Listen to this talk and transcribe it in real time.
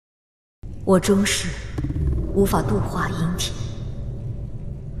我终是无法度化阴铁，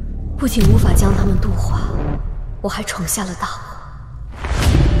不仅无法将他们度化，我还闯下了大祸。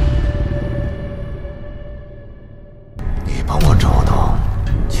你帮我找到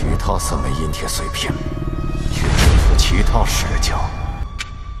其他3枚阴铁碎片，去征服其他10个家。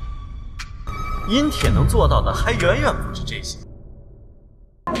阴铁能做到的还远远不止这些。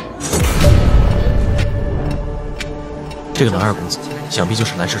这个蓝二公子，想必就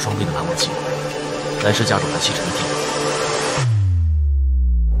是蓝氏双璧的蓝王姬。蓝氏家主蓝曦臣的弟弟。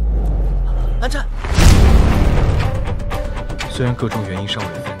蓝湛，虽然各种原因尚未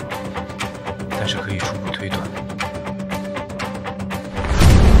分明，但是可以初步推断。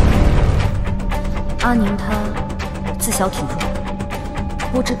阿宁他自小体弱，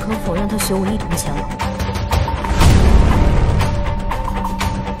不置可否让他学我一同前往。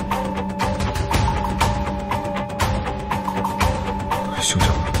兄长，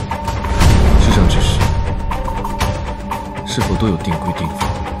师长之事是否都有定规定法？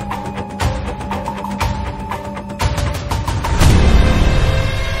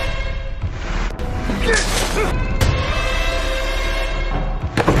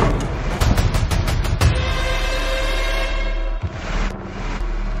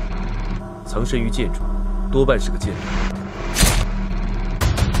藏身于剑中，多半是个间谍。